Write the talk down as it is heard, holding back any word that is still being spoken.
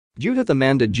Judith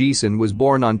Amanda Geeson was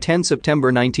born on 10 September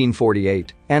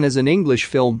 1948 and is an English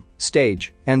film,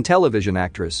 stage, and television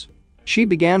actress. She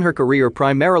began her career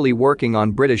primarily working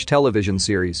on British television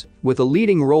series, with a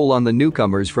leading role on The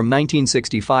Newcomers from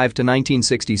 1965 to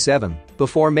 1967,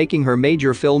 before making her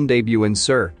major film debut in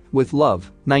Sir, with Love,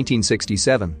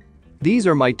 1967. These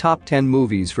are my top 10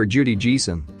 movies for Judy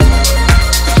Geeson.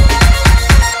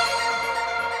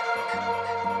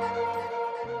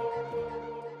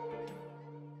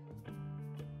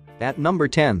 At number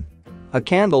 10. A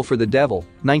Candle for the Devil,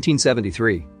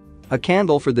 1973. A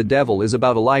Candle for the Devil is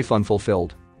about a life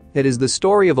unfulfilled. It is the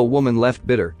story of a woman left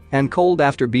bitter and cold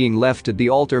after being left at the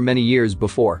altar many years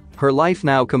before, her life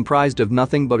now comprised of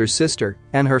nothing but her sister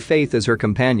and her faith as her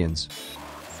companions.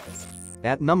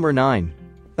 At number 9.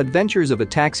 Adventures of a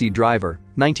Taxi Driver,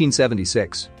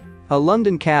 1976. A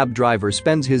London cab driver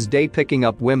spends his day picking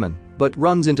up women but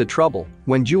runs into trouble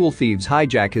when jewel thieves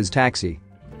hijack his taxi.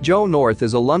 Joe North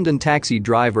is a London taxi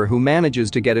driver who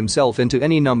manages to get himself into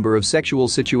any number of sexual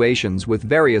situations with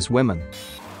various women.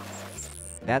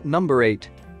 At number 8.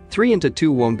 3 into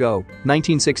 2 Won't Go,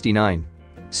 1969.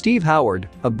 Steve Howard,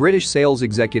 a British sales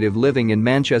executive living in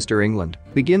Manchester, England,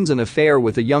 begins an affair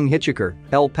with a young hitchhiker,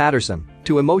 Elle Patterson,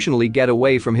 to emotionally get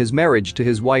away from his marriage to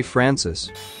his wife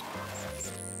Frances.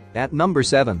 At number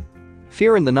 7.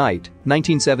 Fear in the Night,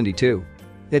 1972.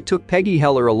 It took Peggy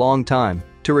Heller a long time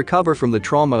to recover from the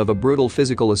trauma of a brutal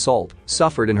physical assault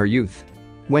suffered in her youth.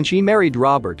 When she married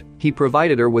Robert, he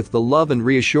provided her with the love and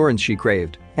reassurance she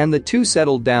craved, and the two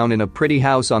settled down in a pretty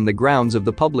house on the grounds of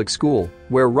the public school,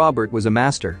 where Robert was a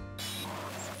master.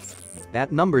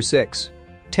 At number 6.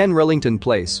 10 Rillington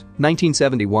Place,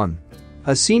 1971.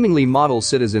 A seemingly model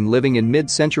citizen living in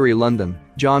mid-century London,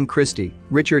 John Christie,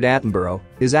 Richard Attenborough,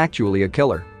 is actually a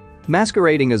killer.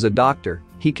 Masquerading as a doctor,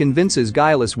 he convinces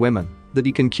guileless women that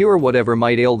he can cure whatever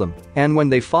might ail them, and when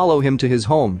they follow him to his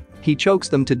home, he chokes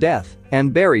them to death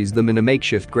and buries them in a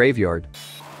makeshift graveyard.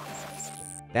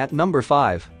 At number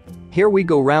 5. Here We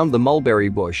Go Round the Mulberry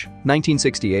Bush,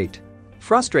 1968.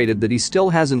 Frustrated that he still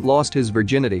hasn't lost his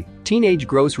virginity, teenage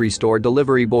grocery store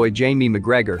delivery boy Jamie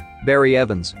McGregor, Barry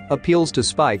Evans, appeals to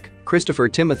Spike, Christopher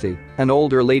Timothy, an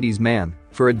older ladies' man,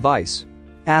 for advice.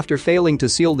 After failing to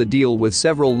seal the deal with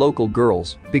several local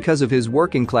girls because of his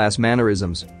working-class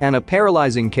mannerisms and a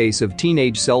paralyzing case of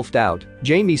teenage self-doubt,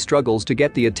 Jamie struggles to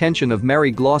get the attention of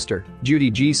Mary Gloucester, Judy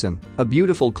Geeson, a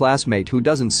beautiful classmate who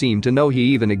doesn't seem to know he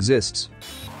even exists.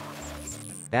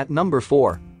 At number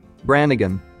 4.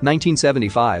 Brannigan,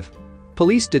 1975.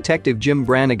 Police detective Jim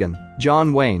Brannigan,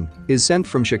 John Wayne, is sent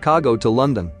from Chicago to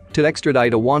London to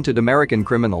extradite a wanted American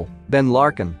criminal, Ben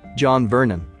Larkin, John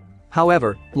Vernon.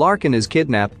 However, Larkin is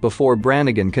kidnapped before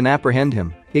Brannigan can apprehend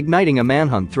him, igniting a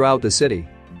manhunt throughout the city.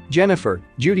 Jennifer,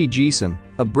 Judy Geeson,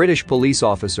 a British police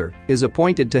officer, is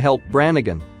appointed to help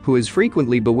Brannigan, who is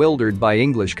frequently bewildered by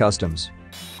English customs.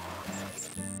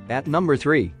 At number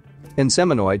 3.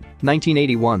 Inseminoid,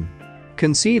 1981.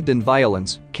 Conceived in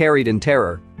violence, carried in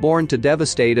terror, born to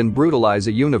devastate and brutalize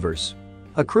a universe.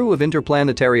 A crew of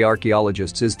interplanetary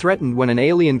archaeologists is threatened when an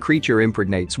alien creature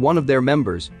impregnates one of their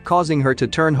members, causing her to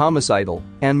turn homicidal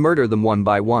and murder them one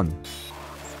by one.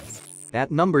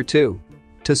 At number 2.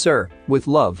 To Sir, with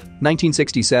Love,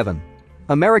 1967.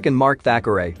 American Mark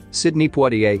Thackeray, Sidney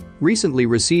Poitier, recently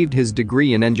received his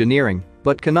degree in engineering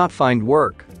but cannot find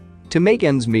work. To make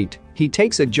ends meet, he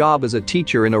takes a job as a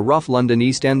teacher in a rough London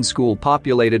East End school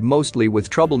populated mostly with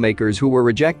troublemakers who were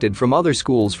rejected from other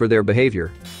schools for their behavior.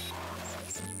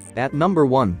 At number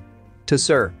 1. To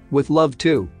Sir, with Love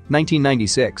 2,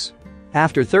 1996.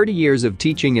 After 30 years of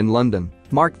teaching in London,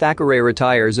 Mark Thackeray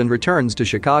retires and returns to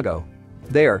Chicago.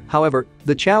 There, however,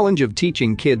 the challenge of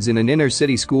teaching kids in an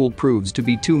inner-city school proves to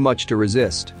be too much to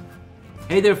resist.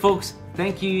 Hey there folks,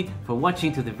 thank you for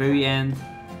watching to the very end.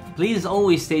 Please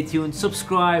always stay tuned,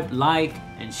 subscribe, like,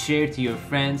 and share to your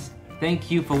friends.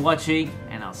 Thank you for watching,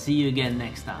 and I'll see you again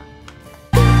next time.